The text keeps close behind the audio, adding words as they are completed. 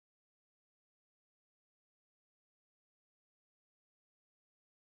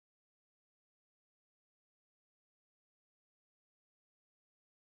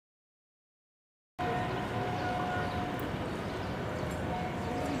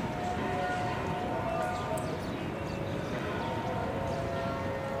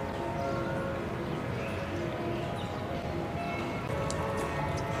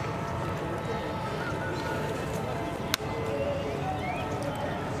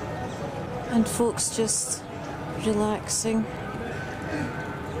And folks just relaxing.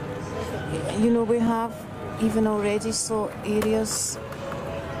 You know, we have even already saw areas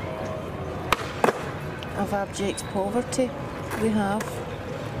of abject poverty. We have.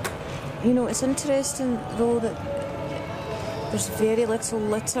 You know, it's interesting though that there's very little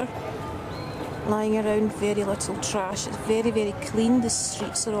litter lying around, very little trash. It's very, very clean. The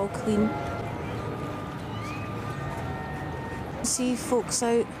streets are all clean. See folks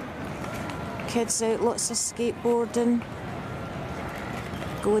out, kids out, lots of skateboarding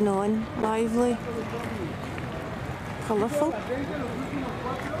going on, lively, colourful.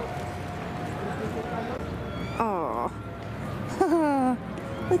 Oh,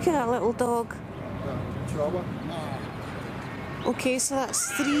 look at that little dog. Okay, so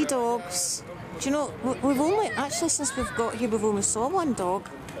that's 3 dogs. Do you know, we've only, actually since we've got here, we've only saw 1 dog.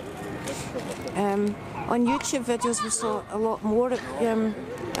 On YouTube videos we saw a lot more. It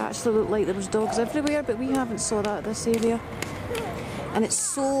actually looked like there was dogs everywhere, but we haven't saw that this area. And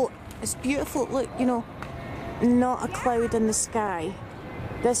it's beautiful. Look, you know, not a cloud in the sky.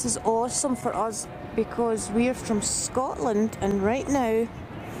 This is awesome for us because we're from Scotland and right now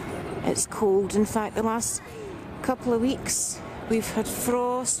it's cold. In fact, the last couple of weeks we've had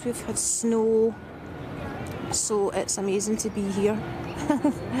frost, we've had snow, so it's amazing to be here.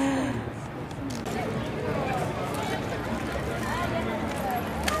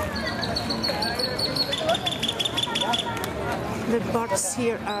 The birds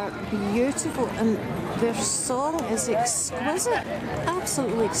here are beautiful and their song is exquisite,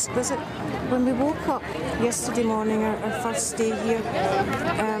 absolutely exquisite. When we woke up yesterday morning, our first day here,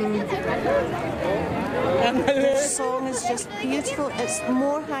 their song is just beautiful. It's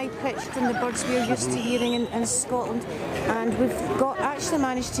more high-pitched than the birds we're used to hearing in Scotland, and we've actually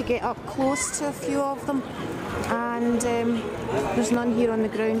managed to get up close to a few of them, and there's none here on the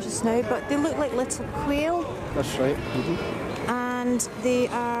ground just now, but they look like little quail. That's right. Mm-hmm. And they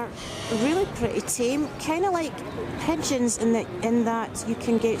are really pretty tame, kind of like pigeons in that you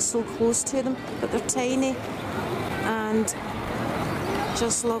can get so close to them, but they're tiny and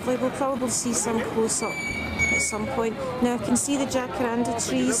just lovely. We'll probably see some close up at some point. Now I can see the jacaranda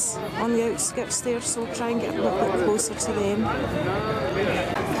trees on the outskirts there, so we'll try and get a little bit closer to them.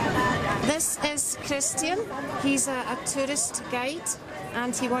 This is Christian. He's a tourist guide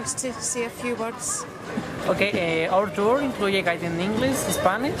and he wants to say a few words. Okay, our tour includes guide in English,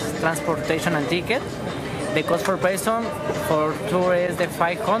 Spanish, transportation and ticket. The cost per person for tour is the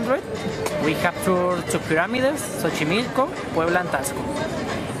 500. We have tour to Pyramids, Xochimilco, Puebla and Tasco.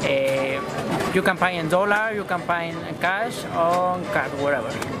 You can pay in dollar, you can pay in cash or card,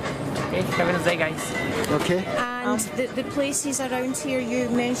 wherever. Okay, have a nice day, guys. Okay. And the places around here you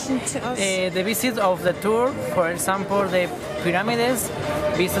mentioned to us? The visit of the tour, for example, the Pyramids,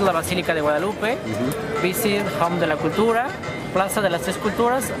 visit la Basílica de Guadalupe, visit Home de la Cultura, Plaza de las Tres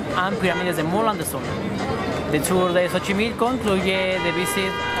Culturas, and Pyramids de Mula and the Sun. The tour de Xochimilco incluye the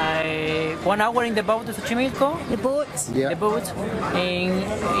visit 1 hour in the boat to Xochimilco. The boat? Yeah. The boat.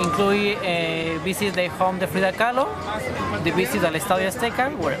 Incluye visit the home de Frida Kahlo, the visit al Estadio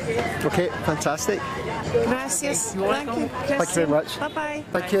Azteca, wherever. Okay, fantastic. Gracias. You're welcome. Thank you, Christian. Thank you very much. Bye-bye.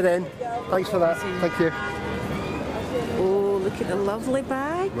 Thank you then. Thanks for that. Thank you. Oh, look at the lovely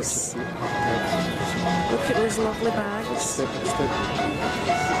bags. Look at those lovely bags.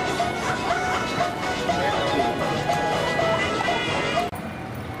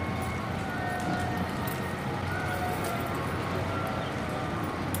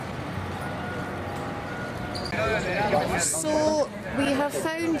 So we have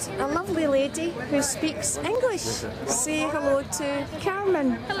found a lovely lady who speaks English. Say hello to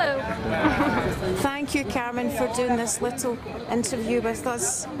Carmen. Hello. Thank you, Carmen, for doing this little interview with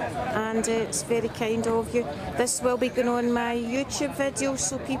us, and it's very kind of you. This will be going on my YouTube video,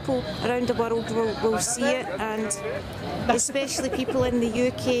 so people around the world will see it, and especially people in the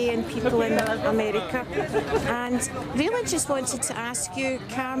UK and people in America. And really just wanted to ask you,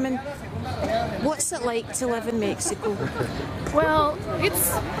 Carmen, what's it like to live in Mexico? Well,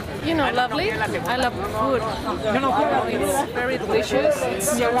 it's, you know, lovely. I love food. It's very delicious.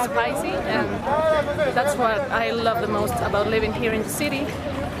 It's so spicy, and that's what I love the most about living here in the city.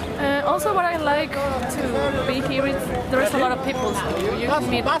 Also, what I like to be here is there's a lot of people. So you can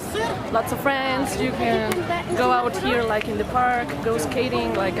meet lots of friends. You can go out here, like in the park, go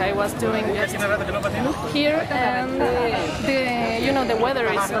skating, like I was doing just here. And the weather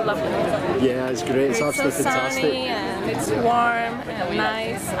is so lovely. Yeah, it's great. It's absolutely so fantastic. Sunny and it's warm and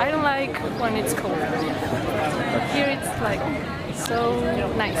nice. I don't like when it's cold. Here it's like so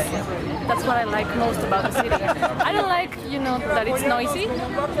nice. That's what I like most about the city. I don't like, you know, that it's noisy,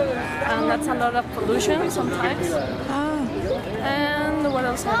 and that's a lot of pollution sometimes. And what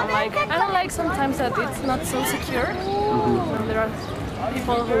else I don't like? I don't like sometimes that it's not so secure. There are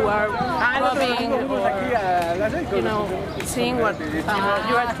people who are robbing or, you know, seeing what you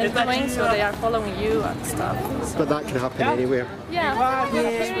are doing, so they are following you and stuff. So, But that can happen anywhere. yeah,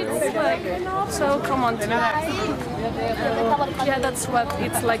 it's like so common to yeah, that's what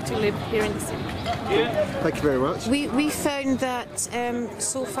it's like to live here in the city. Thank you very much. We found that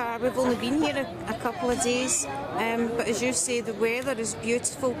so far we've only been here a couple of days, but as you say, the weather is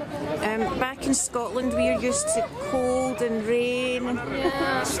beautiful. Back in Scotland we are used to cold and rain and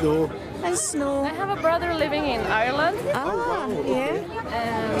Snow. snow. I have a brother living in Ireland, Yeah,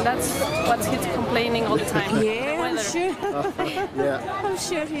 and that's what he's complaining all the time. yeah, I'm sure. Yeah. I'm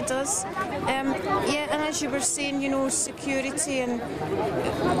sure he does. Yeah, and as you were saying, you know, security, and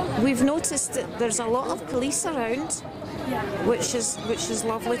we've noticed that there's a lot of police around, which is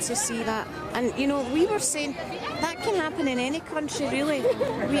lovely to see that. And you know, we were saying that can happen in any country, really.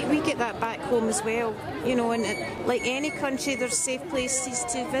 We get that back home as well, you know. And like any country, there's safe places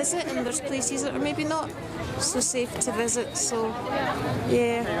to visit, and there's places that are maybe not so safe to visit. So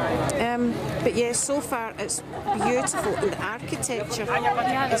yeah, but yeah, so far it's beautiful, and the architecture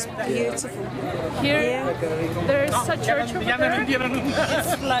is beautiful. Here, there's a church over there.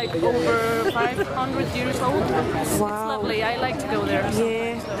 It's like over 500 years old. It's lovely. I like to go there.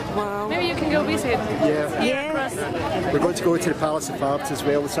 Yeah, wow. Maybe you can go visit. Yeah. We're going to go to the Palace of Art as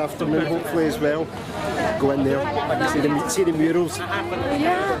well this afternoon, hopefully as well. Go in there, see the murals.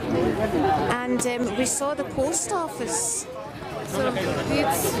 Yeah. And we saw the post office. So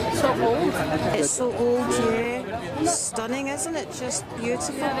it's so old. It's so old, yeah. Stunning, isn't it? Just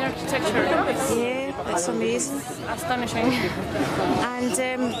beautiful. Yeah, the architecture is Yeah, it's amazing. astonishing. And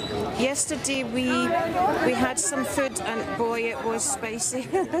yesterday we had some food, and boy, it was spicy.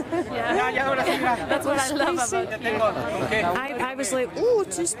 Yeah. That's what I love about it. I was like, oh,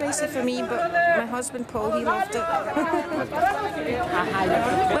 too spicy for me, but my husband Paul, he loved it.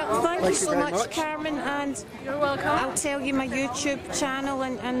 Well, thank you so much, Carmen, and You're welcome. I'll tell you my YouTube channel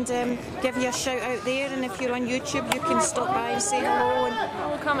and give you a shout out there. And if you're on YouTube, you can stop by and say hello. And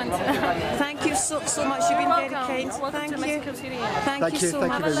I'll comment. thank you so much. You've been very kind. Welcome Thank to you. Mexico City. Thank you so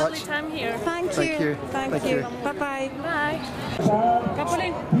thank much. you Have a very lovely much. time here. Thank Thank you. you. Thank Thank you. you. Bye bye. Bye.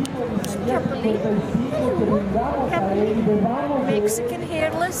 Mexican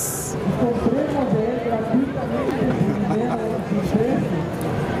hairless.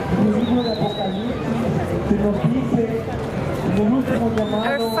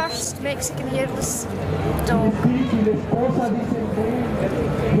 Our first Mexican hairless dog.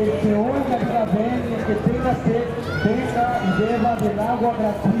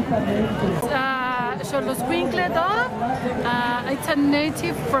 Xoloscuincle dog. It's a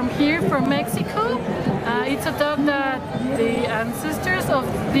native from here, from Mexico. It's a dog that the ancestors of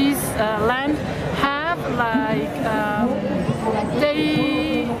this land have,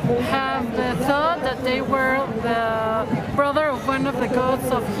 they have the thought that they were the brother of one of the gods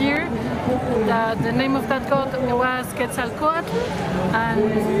of here. The name of that god was Quetzalcoatl, and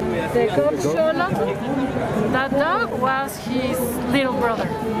the god Xolotl, that dog was his little brother.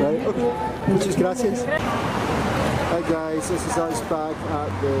 Right, okay. Muchas gracias. Hi guys, this is us back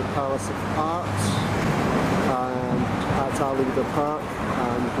at the Palace of Art and at Alameda Park,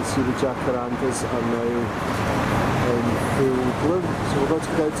 and you can see the jacarandas are now in full bloom. So we're going to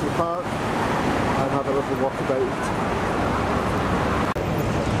go down to the park and have a little walk about.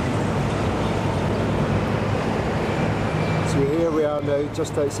 So here we are now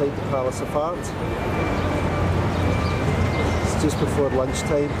just outside the Palace of Art. It's just before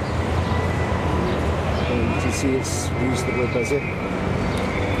lunchtime. And you can see it's reasonably busy.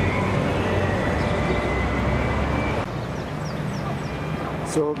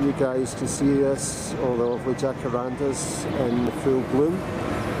 So I hope you guys can see this, all the lovely jacarandas in full bloom.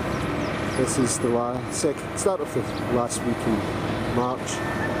 This is the start of the last week in March.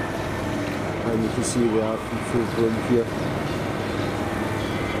 And you can see we are in full bloom here.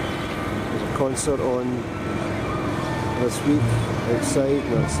 There's a concert on this week outside,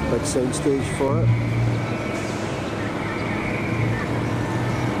 and that's the big sound stage for it.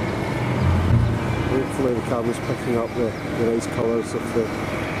 Hopefully the camera's picking up the nice colours of the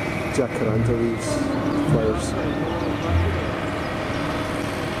jacaranda leaves, flowers.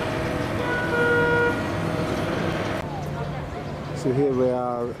 So here we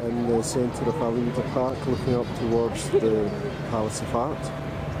are in the centre of Alameda Park, looking up towards the Palace of Art.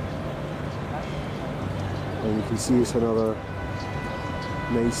 And you can see it's another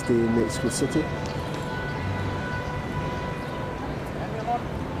nice day in Mexico City.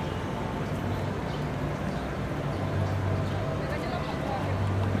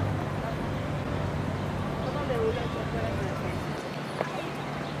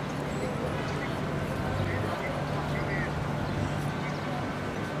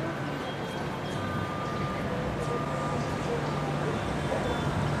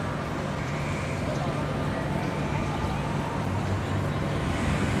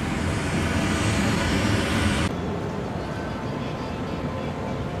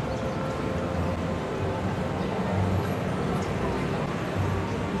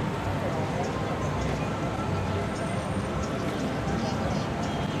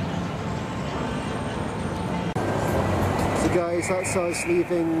 Guys, that's us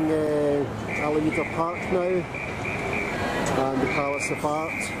leaving Alameda Park now and the Palace of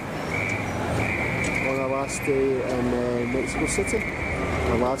Art on our last day in Mexico City,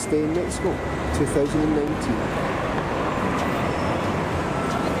 our last day in Mexico, 2019.